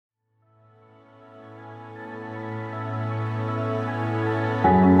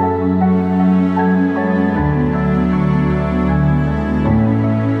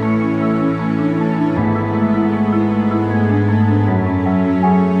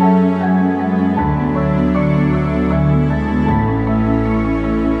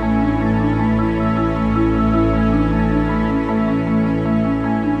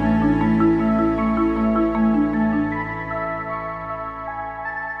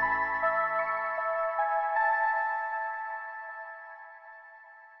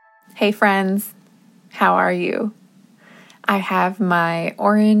Hey friends, how are you? I have my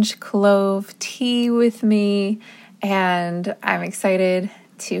orange clove tea with me, and I'm excited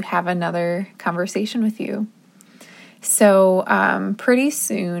to have another conversation with you. So pretty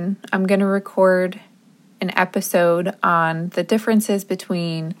soon, I'm going to record an episode on the differences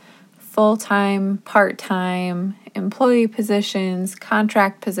between full-time, part-time, employee positions,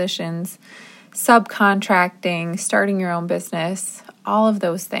 contract positions, subcontracting, starting your own business, all of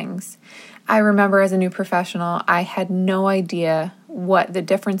those things. I remember as a new professional, I had no idea what the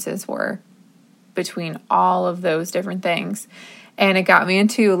differences were between all of those different things. And it got me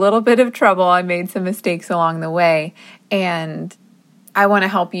into a little bit of trouble. I made some mistakes along the way. And I want to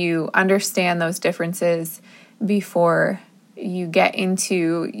help you understand those differences before you get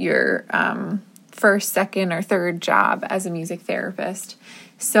into your first, second, or third job as a music therapist.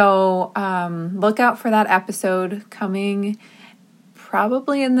 So look out for that episode coming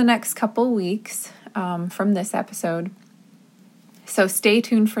probably in the next couple weeks from this episode. So stay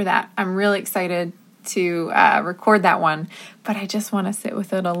tuned for that. I'm really excited to record that one, but I just want to sit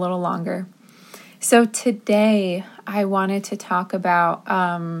with it a little longer. So today I wanted to talk about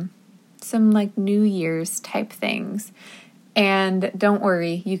some like New Year's type things. And don't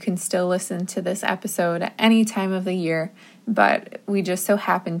worry, you can still listen to this episode at any time of the year, but we just so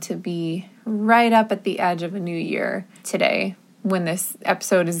happen to be right up at the edge of a new year today when this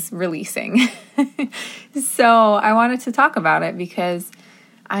episode is releasing. So I wanted to talk about it because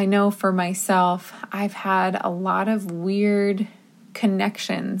I know for myself, I've had a lot of weird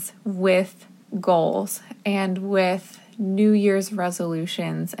connections with goals and with New Year's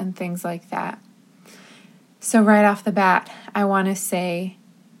resolutions and things like that. So right off the bat, I want to say,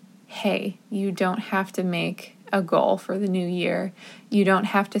 hey, you don't have to make a goal for the new year. You don't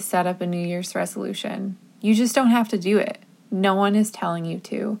have to set up a New Year's resolution. You just don't have to do it. No one is telling you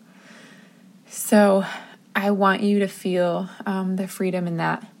to. So I want you to feel the freedom in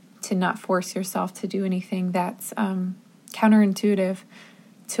that, to not force yourself to do anything that's counterintuitive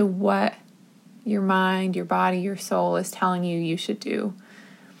to what your mind, your body, your soul is telling you should do.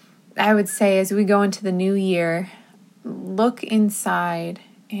 I would say as we go into the new year, look inside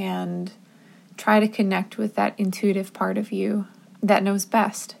and try to connect with that intuitive part of you that knows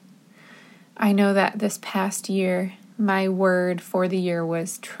best. I know that this past year, my word for the year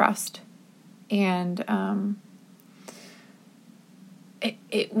was trust. And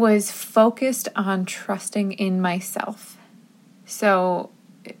it was focused on trusting in myself. So,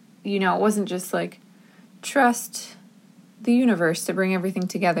 it wasn't just like trust the universe to bring everything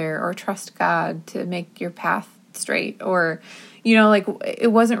together, or trust God to make your path straight, or,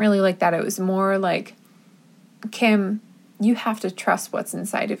 it wasn't really like that. It was more like, Kim, you have to trust what's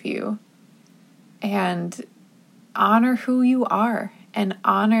inside of you and honor who you are and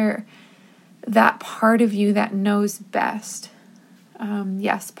honor that part of you that knows best.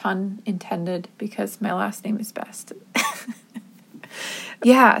 Yes, pun intended, because my last name is Best.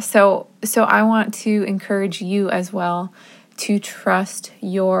 Yeah, so I want to encourage you as well to trust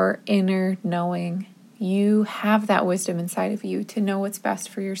your inner knowing. You have that wisdom inside of you to know what's best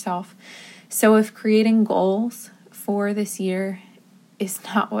for yourself. So if creating goals for this year is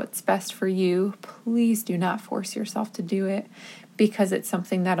not what's best for you, please do not force yourself to do it, because it's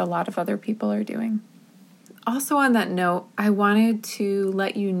something that a lot of other people are doing. Also on that note, I wanted to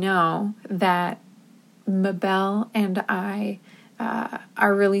let you know that Mabel and I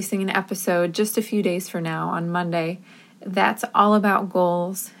are releasing an episode just a few days from now on Monday that's all about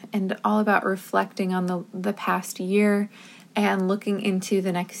goals and all about reflecting on the past year and looking into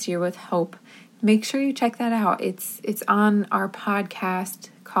the next year with hope. Make sure you check that out. It's on our podcast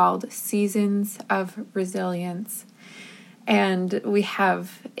called Seasons of Resilience. And we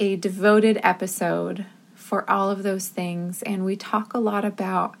have a devoted episode for all of those things. And we talk a lot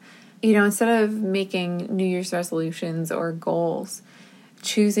about, instead of making New Year's resolutions or goals,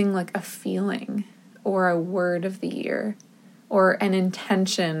 choosing like a feeling or a word of the year or an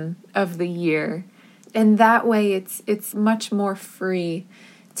intention of the year. And that way it's much more free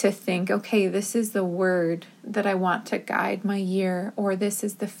to think, okay, this is the word that I want to guide my year, or this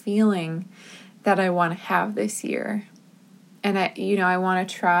is the feeling that I want to have this year. And I want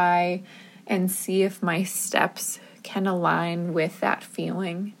to try and see if my steps can align with that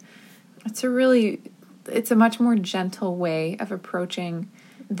feeling. It's a much more gentle way of approaching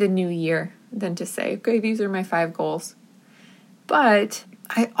the new year than to say, okay, these are my 5 goals. But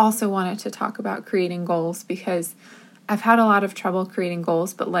I also wanted to talk about creating goals because I've had a lot of trouble creating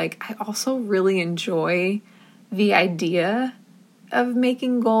goals, but I also really enjoy the idea of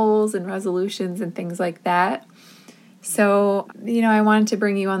making goals and resolutions and things like that. So, I wanted to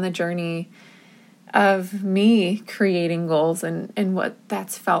bring you on the journey of me creating goals and what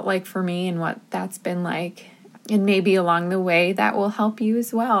that's felt like for me and what that's been like. And maybe along the way that will help you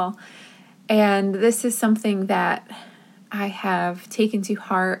as well. And this is something that I have taken to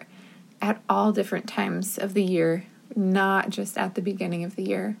heart at all different times of the year, not just at the beginning of the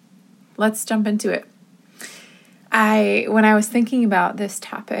year. Let's jump into it. When I was thinking about this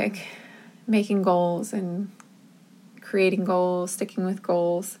topic, making goals and creating goals, sticking with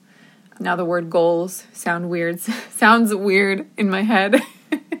goals, now the word goals sounds weird in my head.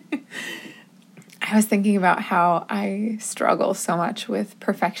 I was thinking about how I struggle so much with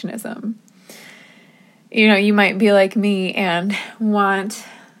perfectionism. You might be like me and want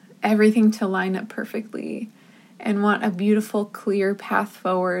everything to line up perfectly and want a beautiful, clear path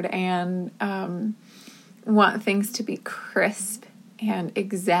forward and want things to be crisp and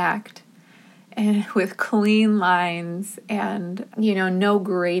exact and with clean lines and, no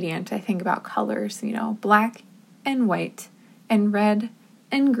gradient. I think about colors, black and white and red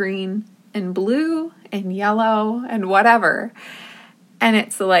and green and blue and yellow and whatever. And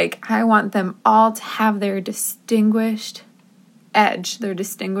it's like, I want them all to have their distinguished edge, their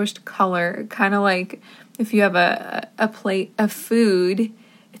distinguished color. Kind of like if you have a plate of food,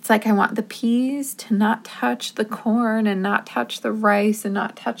 it's like I want the peas to not touch the corn and not touch the rice and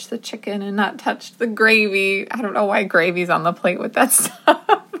not touch the chicken and not touch the gravy. I don't know why gravy's on the plate with that stuff.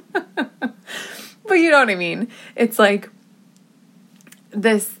 But you know what I mean. It's like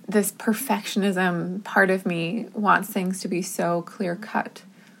this perfectionism part of me wants things to be so clear cut.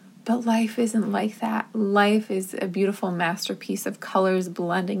 But life isn't like that. Life is a beautiful masterpiece of colors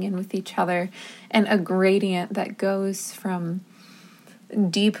blending in with each other and a gradient that goes from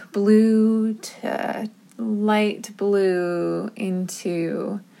deep blue to light blue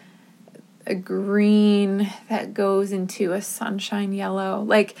into a green that goes into a sunshine yellow.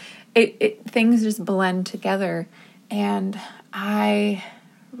 Like things just blend together. And I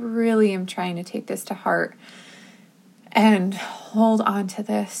really am trying to take this to heart and hold on to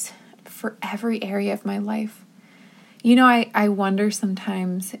this for every area of my life. I wonder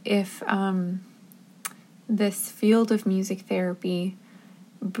sometimes if this field of music therapy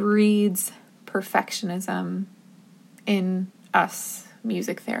breeds perfectionism in us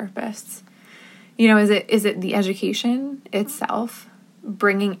music therapists. Is it the education itself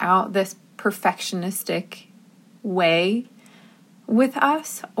bringing out this perfectionistic way with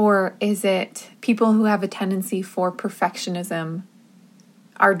us, or is it people who have a tendency for perfectionism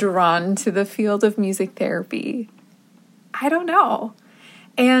are drawn to the field of music therapy? I don't know.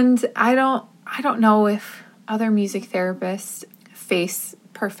 And I don't know if other music therapists face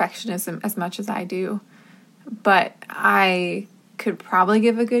perfectionism as much as I do, but I could probably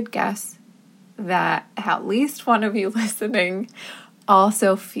give a good guess that at least one of you listening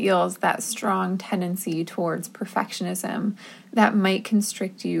also feels that strong tendency towards perfectionism that might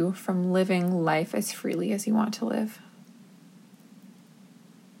constrict you from living life as freely as you want to live.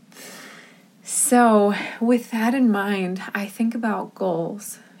 So with that in mind, I think about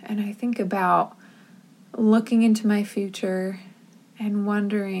goals and I think about looking into my future and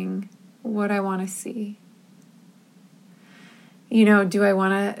wondering what I want to see. Do I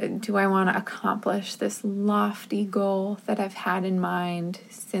want to accomplish this lofty goal that I've had in mind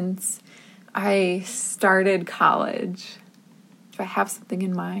since I started college? Do I have something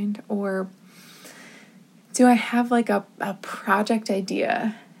in mind? Or do I have like a project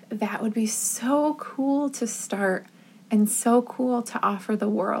idea that would be so cool to start and so cool to offer the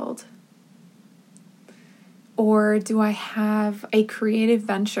world? Or do I have a creative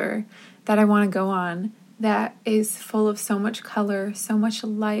venture that I want to go on that is full of so much color, so much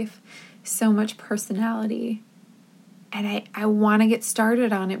life, so much personality? And I want to get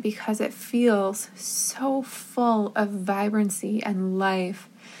started on it because it feels so full of vibrancy and life,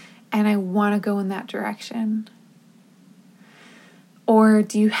 and I want to go in that direction. Or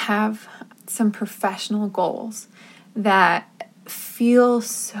do you have some professional goals that feel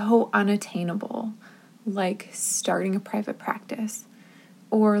so unattainable, like starting a private practice,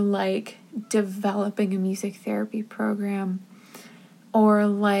 or like developing a music therapy program, or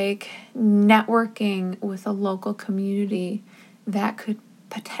like networking with a local community that could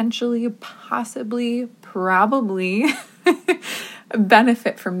potentially, possibly, probably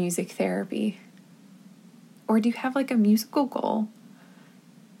benefit from music therapy? Or do you have like a musical goal?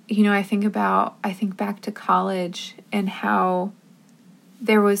 I think back to college and how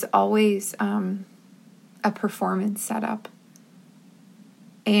there was always a performance set up.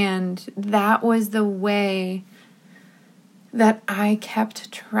 And that was the way that I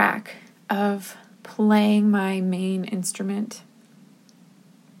kept track of playing my main instrument,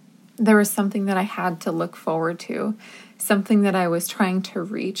 there was something that I had to look forward to, something that I was trying to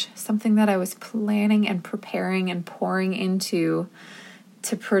reach, something that I was planning and preparing and pouring into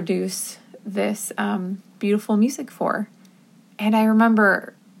to produce this beautiful music for. And I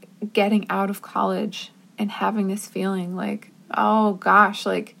remember getting out of college and having this feeling like, oh gosh,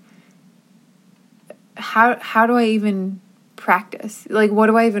 like how do I even practice? Like, what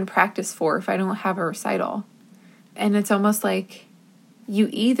do I even practice for if I don't have a recital? And it's almost like you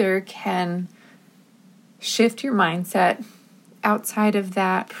either can shift your mindset outside of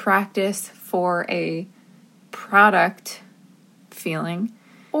that practice for a product feeling,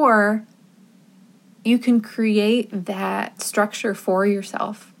 or you can create that structure for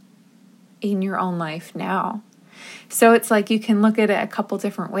yourself in your own life now. So it's like you can look at it a couple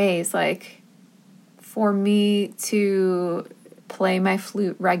different ways. Like, for me to play my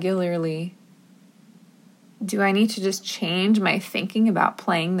flute regularly, do I need to just change my thinking about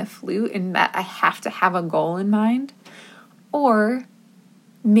playing the flute and that I have to have a goal in mind? Or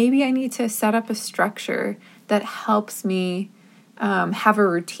maybe I need to set up a structure that helps me have a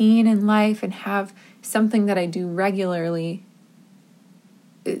routine in life and have something that I do regularly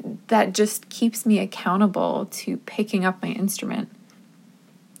that just keeps me accountable to picking up my instrument.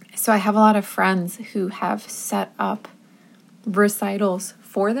 So I have a lot of friends who have set up recitals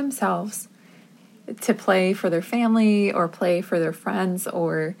for themselves to play for their family or play for their friends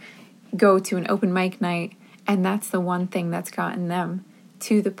or go to an open mic night. And that's the one thing that's gotten them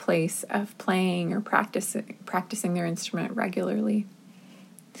to the place of playing or practicing their instrument regularly.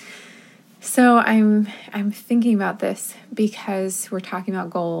 So I'm thinking about this because we're talking about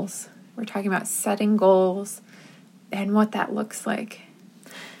goals. We're talking about setting goals and what that looks like.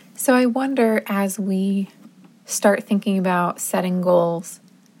 So I wonder, as we start thinking about setting goals,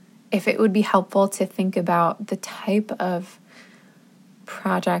 if it would be helpful to think about the type of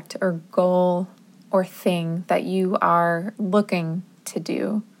project or goal or thing that you are looking to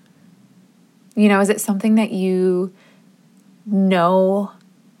do. You know, is it something that you know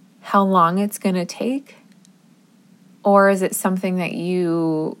how long it's going to take? Or is it something that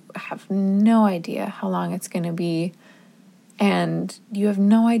you have no idea how long it's going to be and you have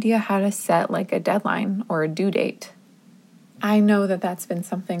no idea how to set like a deadline or a due date? I know that that's been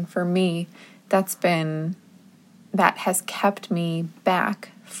something for me that has kept me back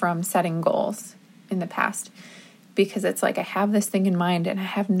from setting goals in the past, because it's like I have this thing in mind and I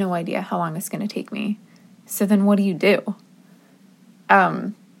have no idea how long it's going to take me. So then what do you do?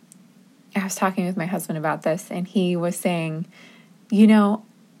 I was talking with my husband about this, and he was saying, you know,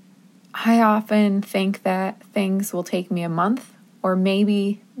 I often think that things will take me a month, or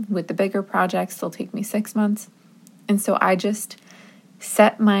maybe with the bigger projects, they'll take me 6 months. And so I just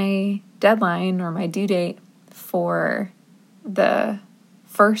set my deadline or my due date for the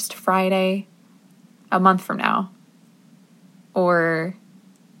first Friday a month from now, or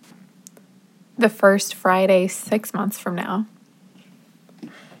the first Friday 6 months from now.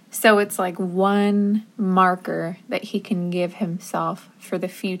 So it's like one marker that he can give himself for the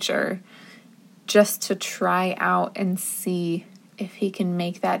future, just to try out and see if he can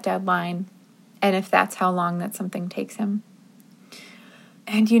make that deadline and if that's how long that something takes him.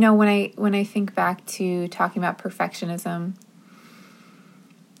 And you know, when I think back to talking about perfectionism,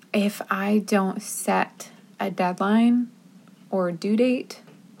 if I don't set a deadline or due date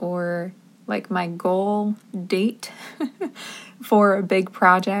or like my goal date for a big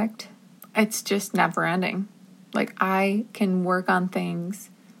project, it's just never ending. Like, I can work on things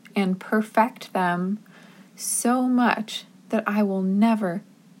and perfect them so much that I will never,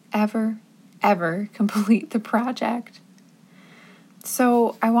 ever, ever complete the project.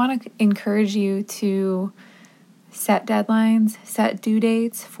 So I want to encourage you to set deadlines, set due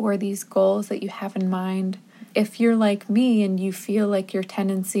dates for these goals that you have in mind. If you're like me and you feel like your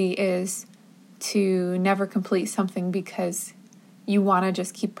tendency is to never complete something because you want to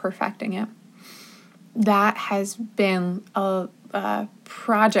just keep perfecting it, that has been a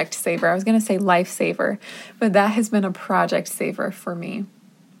project saver. I was going to say lifesaver, but that has been a project saver for me.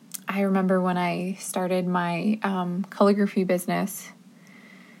 I remember when I started my calligraphy business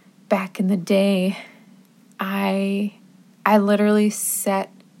back in the day, I literally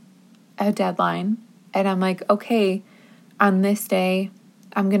set a deadline, and I'm like, okay, on this day,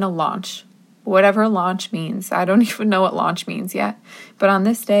 I'm going to launch. Whatever launch means. I don't even know what launch means yet. But on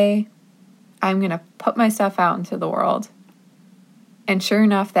this day, I'm going to put my stuff out into the world. And sure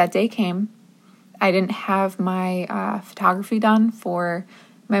enough, that day came. I didn't have my photography done for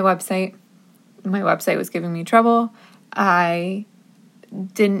my website. My website was giving me trouble. I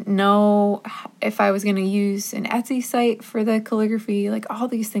didn't know if I was going to use an Etsy site for the calligraphy. Like, all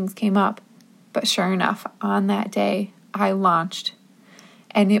these things came up. But sure enough, on that day, I launched.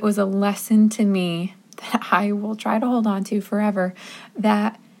 And it was a lesson to me that I will try to hold on to forever,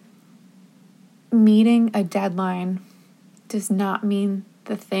 that meeting a deadline does not mean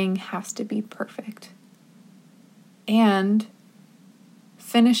the thing has to be perfect. And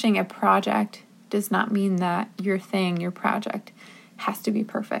finishing a project does not mean that your project, has to be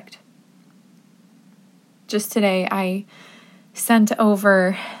perfect. Just today, I sent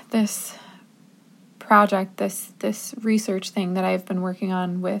over this project, this research thing that I've been working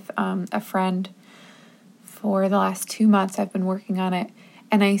on with a friend for the last 2 months. I've been working on it,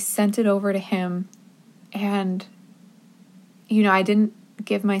 and I sent it over to him, and I didn't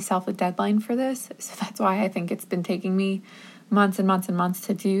give myself a deadline for this, so that's why I think it's been taking me months and months and months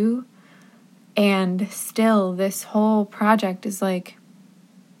to do. And still, this whole project is like,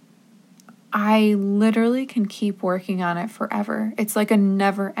 I literally can keep working on it forever. It's like a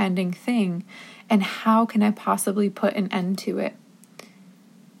never-ending thing. And how can I possibly put an end to it?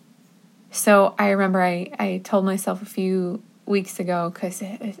 So I remember I told myself a few weeks ago, because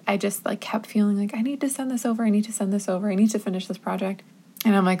I just kept feeling like, I need to send this over. I need to send this over. I need to finish this project.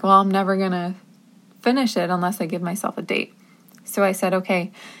 And I'm like, well, I'm never going to finish it unless I give myself a date. So I said,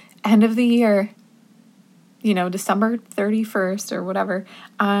 okay, end of the year, December 31st or whatever,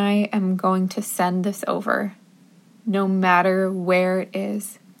 I am going to send this over no matter where it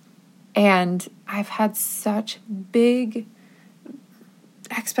is. And I've had such big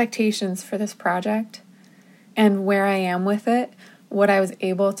expectations for this project and where I am with it. What I was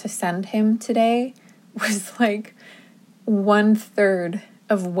able to send him today was like 1/3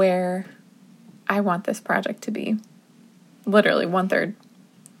 of where I want this project to be. Literally 1/3.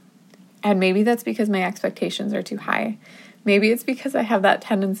 And maybe that's because my expectations are too high. Maybe it's because I have that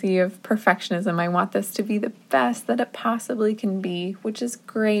tendency of perfectionism. I want this to be the best that it possibly can be, which is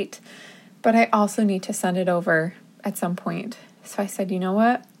great. But I also need to send it over at some point. So I said, you know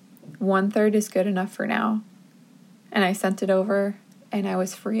what? 1/3 is good enough for now. And I sent it over, and I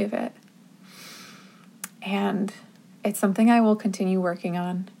was free of it. And it's something I will continue working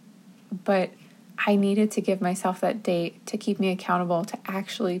on. But I needed to give myself that date to keep me accountable to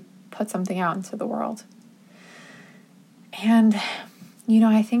actually put something out into the world. And,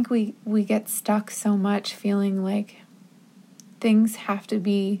 I think we get stuck so much feeling like things have to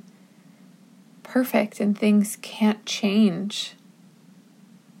be perfect and things can't change.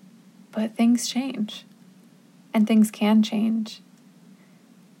 But things change. And things can change.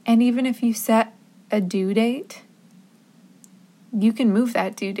 And even if you set a due date, you can move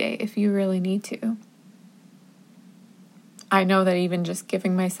that due date if you really need to. I know that even just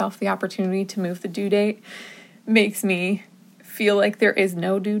giving myself the opportunity to move the due date makes me feel like there is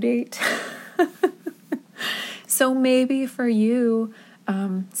no due date. So maybe for you,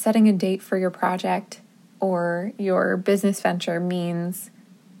 setting a date for your project or your business venture means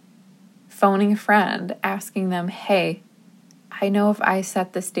phoning a friend, asking them, hey, I know if I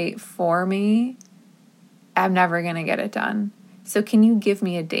set this date for me, I'm never going to get it done. So can you give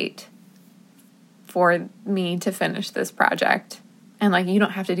me a date for me to finish this project? And you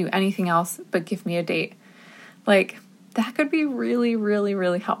don't have to do anything else, but give me a date. That could be really, really,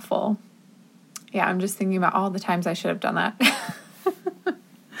 really helpful. Yeah, I'm just thinking about all the times I should have done that.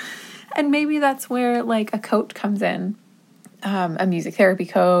 And maybe that's where a coach comes in, a music therapy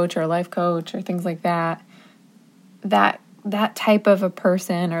coach or a life coach or things like that. That type of a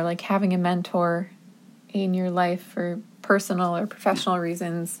person, or having a mentor in your life for personal or professional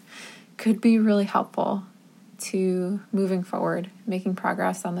reasons, could be really helpful to moving forward, making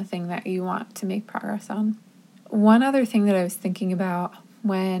progress on the thing that you want to make progress on. One other thing that I was thinking about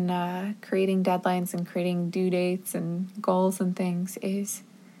when creating deadlines and creating due dates and goals and things is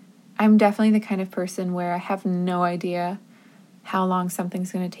I'm definitely the kind of person where I have no idea how long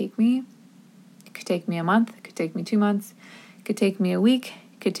something's going to take me. It could take me a month, it could take me 2 months, it could take me a week,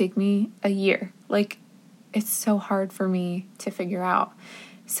 it could take me a year. It's so hard for me to figure out.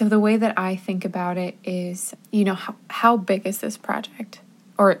 So the way that I think about it is, how big is this project?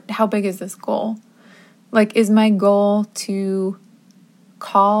 Or how big is this goal? Is my goal to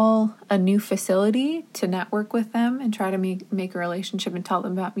call a new facility to network with them and try to make a relationship and tell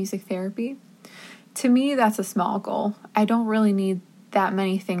them about music therapy? To me, that's a small goal. I don't really need that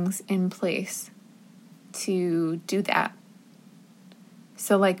many things in place to do that.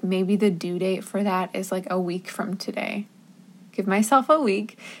 So maybe the due date for that is a week from today. Give myself a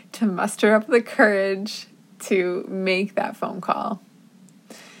week to muster up the courage to make that phone call.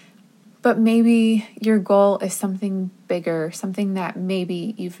 But maybe your goal is something bigger, something that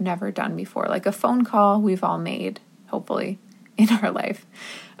maybe you've never done before, like a phone call we've all made, hopefully, in our life.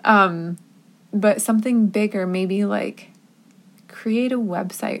 But something bigger, maybe like create a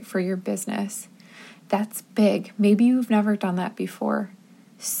website for your business. That's big. Maybe you've never done that before.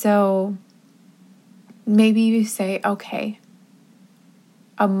 So maybe you say, okay,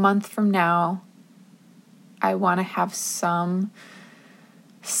 a month from now, I want to have some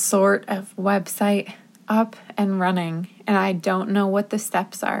sort of website up and running, and I don't know what the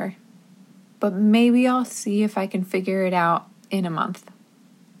steps are, but maybe I'll see if I can figure it out in a month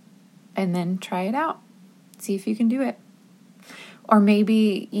and then try it out, see if you can do it. Or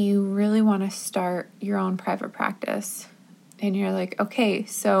maybe you really want to start your own private practice and you're like, okay,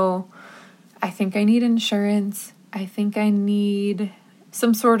 so I think I need insurance. I think I need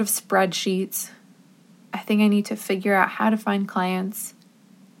some sort of spreadsheets. I think I need to figure out how to find clients.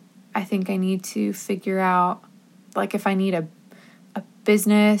 I think I need to figure out, like, if I need a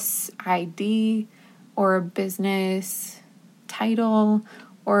business ID or a business title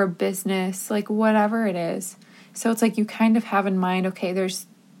or a business, like, whatever it is. So it's like you kind of have in mind, okay, there's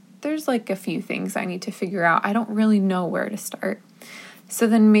like a few things I need to figure out. I don't really know where to start. So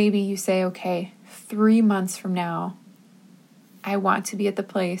then maybe you say, okay, 3 months from now, I want to be at the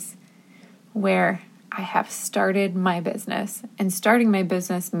place where I have started my business. And starting my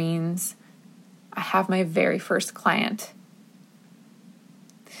business means I have my very first client.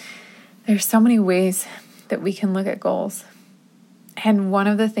 There's so many ways that we can look at goals. And one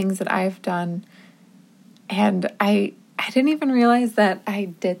of the things that I've done, and I didn't even realize that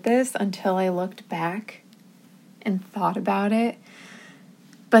I did this until I looked back and thought about it,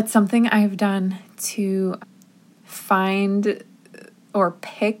 but something I've done to find or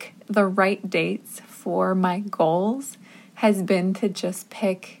pick the right dates for my goals has been to just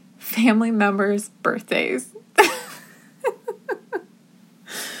pick family members' birthdays.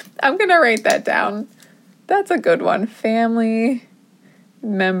 I'm going to write that down. That's a good one. Family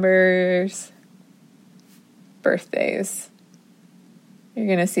members' birthdays. You're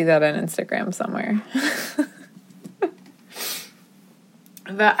going to see that on Instagram somewhere.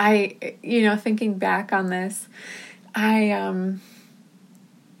 But thinking back on this, I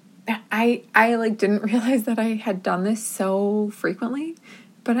like didn't realize that I had done this so frequently,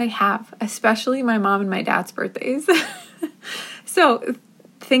 but I have, especially my mom and my dad's birthdays. So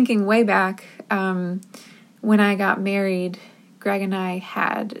thinking way back, when I got married, Greg and I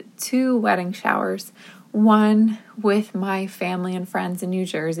had 2 wedding showers, one with my family and friends in New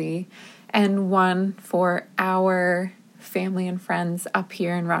Jersey, and one for our family and friends up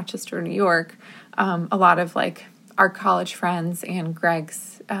here in Rochester, New York. A lot of like our college friends and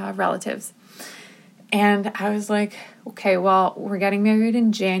Greg's relatives. And I was like, okay, well, we're getting married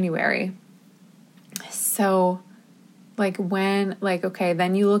in January. So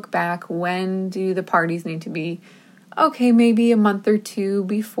then you look back, when do the parties need to be? Okay, maybe a month or 2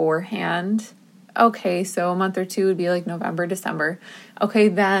 beforehand. Okay, so a month or 2 would be like November, December. Okay,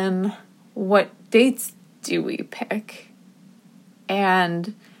 then what dates do we pick?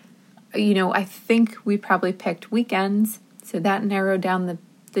 And, I think we probably picked weekends, so that narrowed down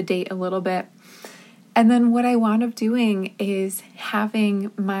the date a little bit. And then what I wound up doing is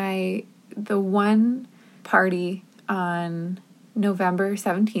having the one party on November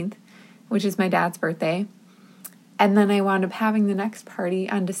 17th, which is my dad's birthday. And then I wound up having the next party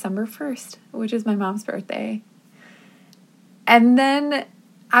on December 1st, which is my mom's birthday. And then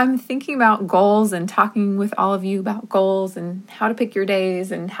I'm thinking about goals and talking with all of you about goals and how to pick your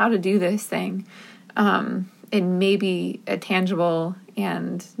days and how to do this thing in maybe a tangible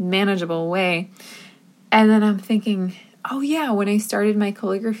and manageable way. And then I'm thinking, oh yeah, when I started my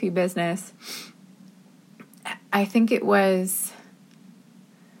calligraphy business, I think it was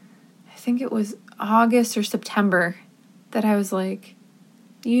August or September that I was like,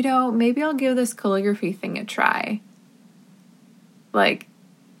 maybe I'll give this calligraphy thing a try. Like,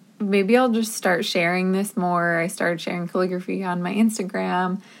 maybe I'll just start sharing this more. I started sharing calligraphy on my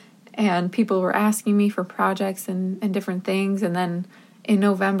Instagram, and people were asking me for projects and different things. And then in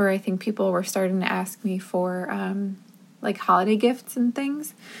November, I think people were starting to ask me for like holiday gifts and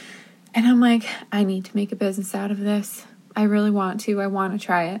things. And I'm like, I need to make a business out of this. I really want to. I want to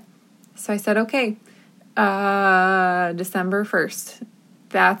try it. So I said, okay, December 1st.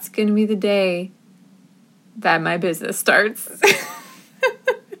 That's going to be the day that my business starts.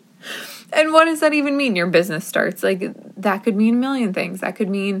 And what does that even mean? Your business starts. Like, that could mean a million things. That could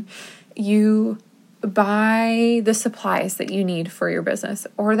mean you buy the supplies that you need for your business.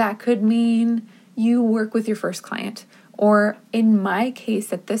 Or that could mean you work with your first client. Or in my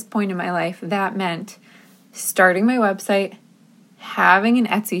case, at this point in my life, that meant starting my website, having an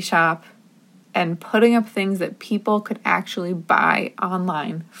Etsy shop, and putting up things that people could actually buy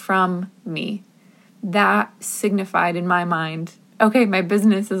online from me. That signified in my mind, okay, my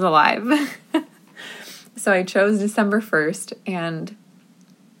business is alive. So I chose December 1st, and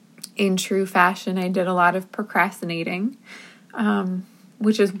in true fashion, I did a lot of procrastinating,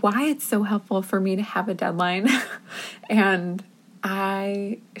 which is why it's so helpful for me to have a deadline. And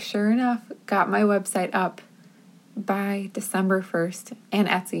I, sure enough, got my website up by December 1st and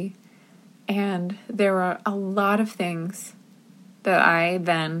Etsy. And there were a lot of things that I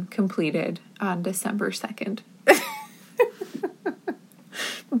then completed on December 2nd.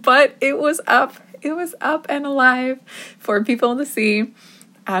 But it was up. It was up and alive for people to see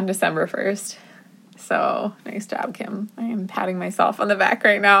on December 1st. So nice job, Kim. I am patting myself on the back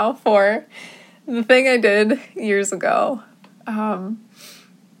right now for the thing I did years ago. And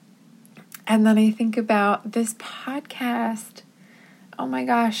then I think about this podcast. Oh my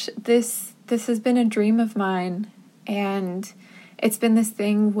gosh, this has been a dream of mine. And it's been this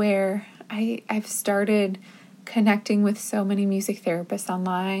thing where I've started connecting with so many music therapists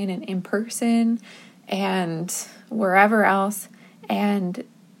online and in person and wherever else. And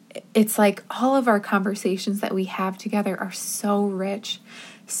it's like all of our conversations that we have together are so rich,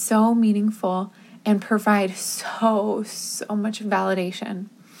 so meaningful, and provide so much validation.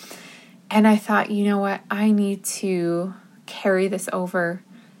 And I thought, you know what? I need to carry this over,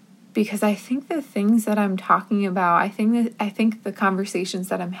 because I think the things that I'm talking about, I think the conversations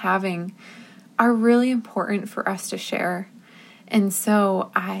that I'm having are really important for us to share. And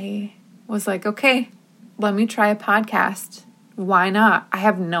so I was like, okay, let me try a podcast. Why not? I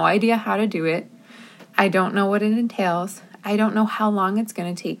have no idea how to do it. I don't know what it entails. I don't know how long it's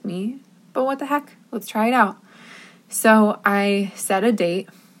going to take me, but what the heck? Let's try it out. So I set a date,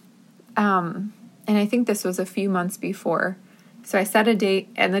 and I think this was a few months before. So I set a date,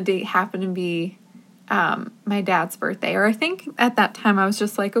 and the date happened to be my dad's birthday. Or I think at that time I was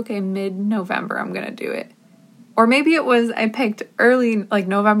just like, okay, mid-November, I'm going to do it. Or maybe it was I picked early, like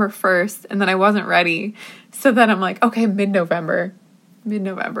November 1st, and then I wasn't ready. So then I'm like, okay, mid-November,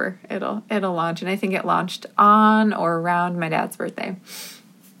 it'll launch. And I think it launched on or around my dad's birthday.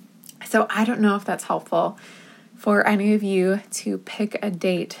 So I don't know if that's helpful for any of you to pick a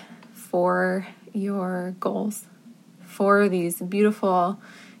date for your goals, for these beautiful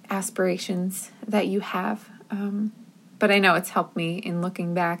aspirations that you have. But I know it's helped me in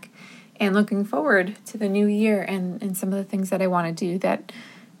looking back and looking forward to the new year and some of the things that I want to do that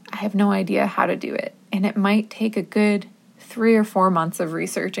I have no idea how to do it. And it might take a good 3 or 4 months of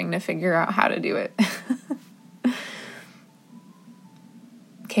researching to figure out how to do it.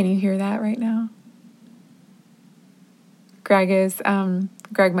 Can you hear that right now? Greg,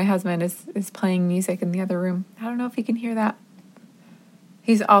 my husband, is playing music in the other room. I don't know if you can hear that.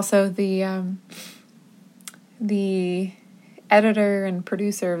 He's also the editor and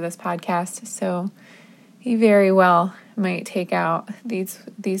producer of this podcast, so he very well might take out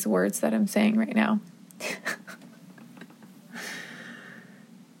these words that I'm saying right now.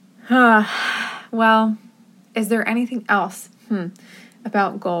 Well, is there anything else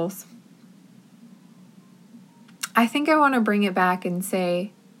about goals? I think I want to bring it back and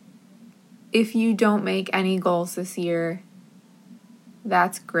say, if you don't make any goals this year,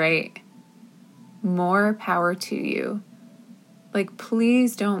 that's great. More power to you. Like,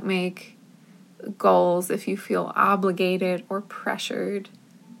 please don't make goals if you feel obligated or pressured.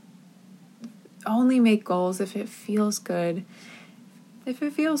 Only make goals if it feels good, if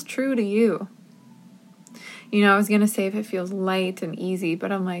it feels true to you. You know, I was going to say if it feels light and easy,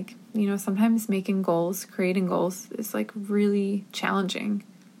 but I'm like, you know, sometimes making goals, creating goals is like really challenging.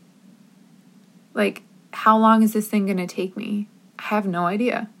 Like, how long is this thing going to take me? I have no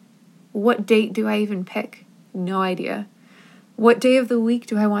idea. What date do I even pick? No idea. What day of the week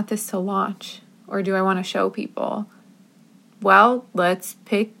do I want this to launch? Or do I want to show people? Well, let's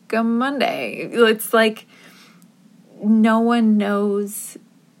pick a Monday. It's like no one knows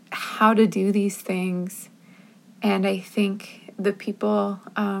how to do these things. And I think the people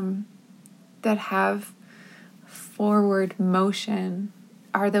that have forward motion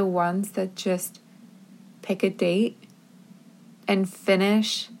are the ones that just pick a date and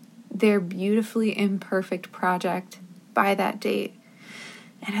finish their beautifully imperfect project by that date.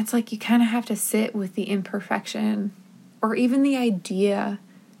 And it's like you kind of have to sit with the imperfection or even the idea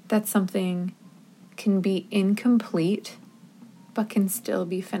that something can be incomplete but can still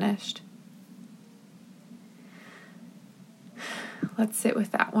be finished. Let's sit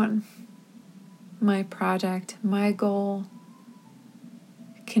with that one. my project, my goal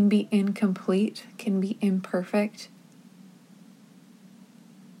can be incomplete, can be imperfect,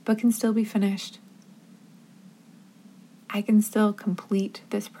 but can still be finished. I can still complete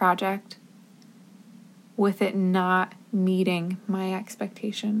this project with it not meeting my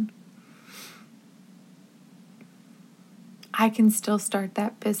expectation. I can still start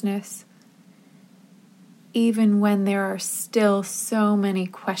that business even when there are still so many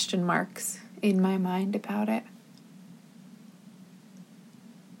question marks in my mind about it.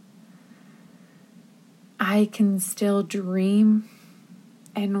 I can still dream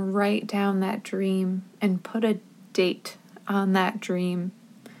and write down that dream and put a date on that dream,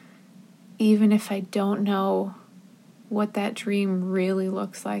 even if I don't know what that dream really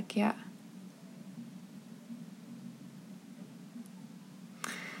looks like yet.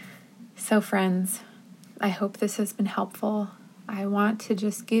 So friends, I hope this has been helpful. I want to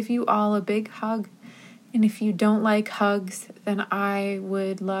just give you all a big hug. And if you don't like hugs, then I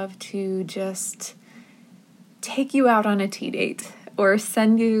would love to just take you out on a tea date or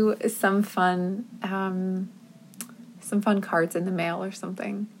send you some fun cards in the mail or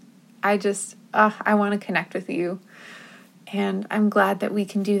something. I want to connect with you. And I'm glad that we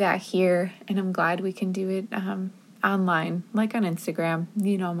can do that here. And I'm glad we can do it online, like on Instagram.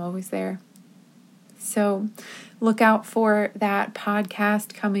 You know, I'm always there. So look out for that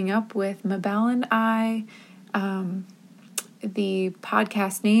podcast coming up with Mabel and I. The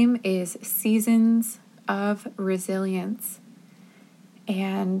podcast name is Seasons of Resilience.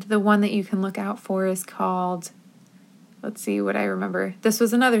 And the one that you can look out for is called, let's see what I remember. This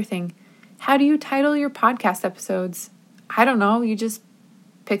was another thing. How do you title your podcast episodes? I don't know. You just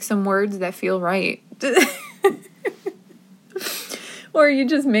pick some words that feel right. Or you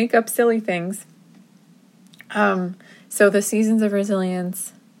just make up silly things. So the Seasons of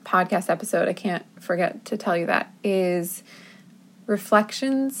Resilience podcast episode, I can't forget to tell you that, is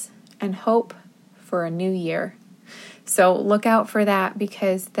Reflections and Hope for a New Year. So look out for that,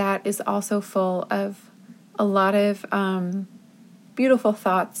 because that is also full of a lot of beautiful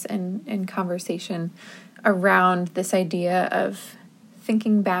thoughts and conversation around this idea of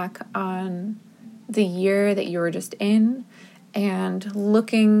thinking back on the year that you were just in and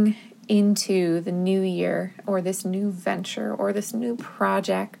looking into the new year, or this new venture, or this new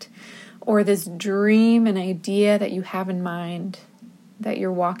project, or this dream and idea that you have in mind that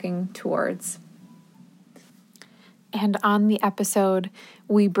you're walking towards. And on the episode,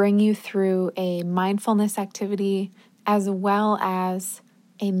 we bring you through a mindfulness activity as well as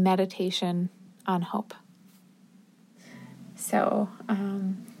a meditation on hope. So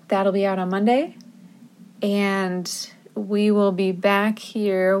that'll be out on Monday. And we will be back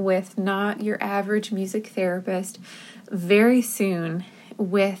here with Not Your Average Music Therapist very soon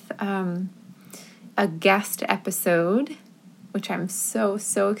with a guest episode, which I'm so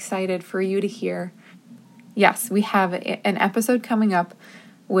excited for you to hear. Yes, we have an episode coming up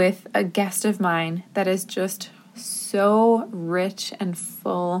with a guest of mine that is just so rich and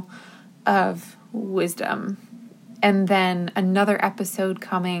full of wisdom. And then another episode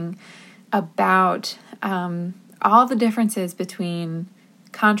coming about all the differences between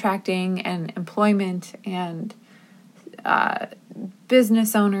contracting and employment and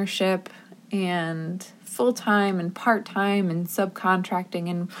business ownership and full-time and part-time and subcontracting,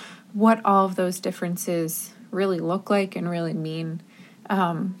 and what all of those differences really look like and really mean.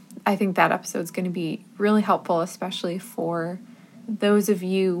 I think that episode is going to be really helpful, especially for those of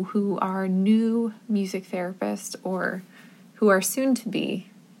you who are new music therapists or who are soon to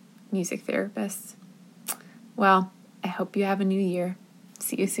be music therapists. Well, I hope you have a new year.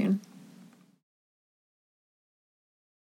 See you soon.